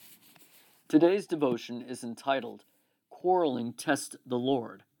Today's devotion is entitled Quarreling Test the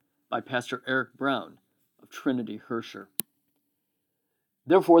Lord by Pastor Eric Brown of Trinity Herscher.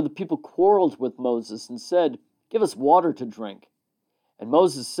 Therefore the people quarreled with Moses and said, "Give us water to drink." And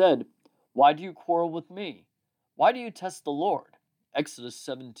Moses said, "Why do you quarrel with me? Why do you test the Lord?" Exodus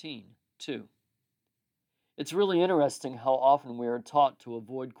 17:2. It's really interesting how often we are taught to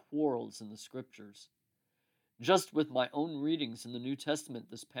avoid quarrels in the Scriptures. Just with my own readings in the New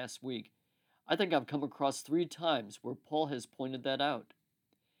Testament this past week, I think I've come across 3 times where Paul has pointed that out.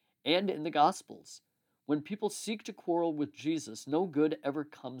 And in the Gospels, when people seek to quarrel with Jesus, no good ever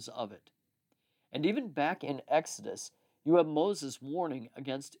comes of it. And even back in Exodus, you have Moses warning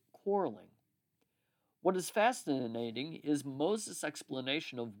against quarreling. What is fascinating is Moses'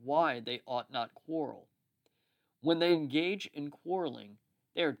 explanation of why they ought not quarrel. When they engage in quarreling,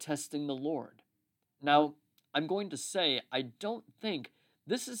 they are testing the Lord. Now, I'm going to say I don't think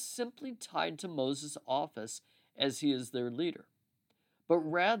this is simply tied to Moses' office as he is their leader, but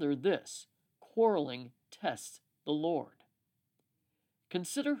rather this: quarreling tests the Lord.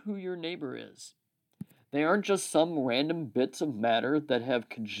 Consider who your neighbor is. They aren't just some random bits of matter that have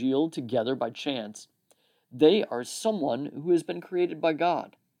congealed together by chance. They are someone who has been created by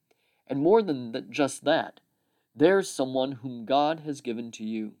God. And more than just that, they're someone whom God has given to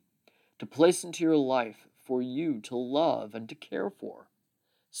you, to place into your life for you to love and to care for.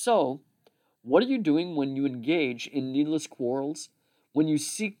 So, what are you doing when you engage in needless quarrels, when you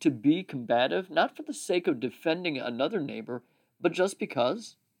seek to be combative, not for the sake of defending another neighbor, but just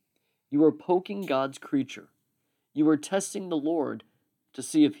because? You are poking God's creature. You are testing the Lord to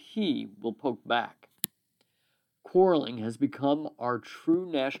see if He will poke back. Quarreling has become our true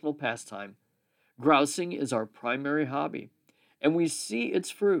national pastime. Grousing is our primary hobby, and we see its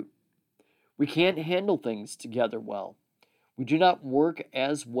fruit. We can't handle things together well. We do not work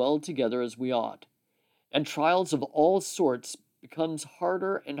as well together as we ought, and trials of all sorts becomes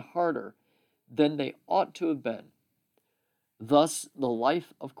harder and harder than they ought to have been. Thus, the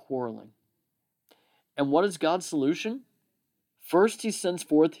life of quarreling. And what is God's solution? First, He sends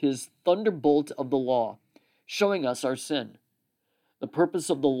forth His thunderbolt of the law, showing us our sin. The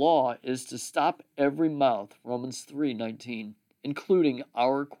purpose of the law is to stop every mouth, Romans 3:19, including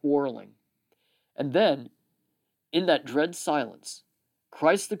our quarreling. And then, in that dread silence,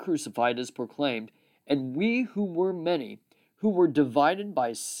 Christ the crucified is proclaimed, and we who were many, who were divided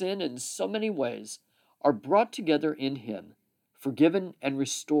by sin in so many ways, are brought together in Him, forgiven and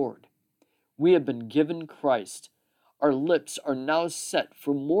restored. We have been given Christ. Our lips are now set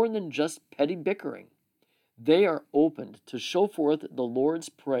for more than just petty bickering. They are opened to show forth the Lord's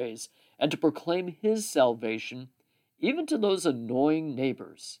praise and to proclaim His salvation, even to those annoying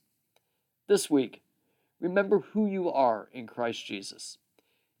neighbors. This week, remember who you are in Christ Jesus.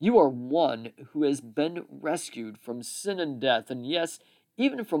 You are one who has been rescued from sin and death, and yes,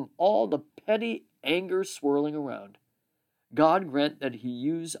 even from all the petty anger swirling around. God grant that He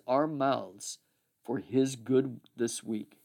use our mouths for His good this week.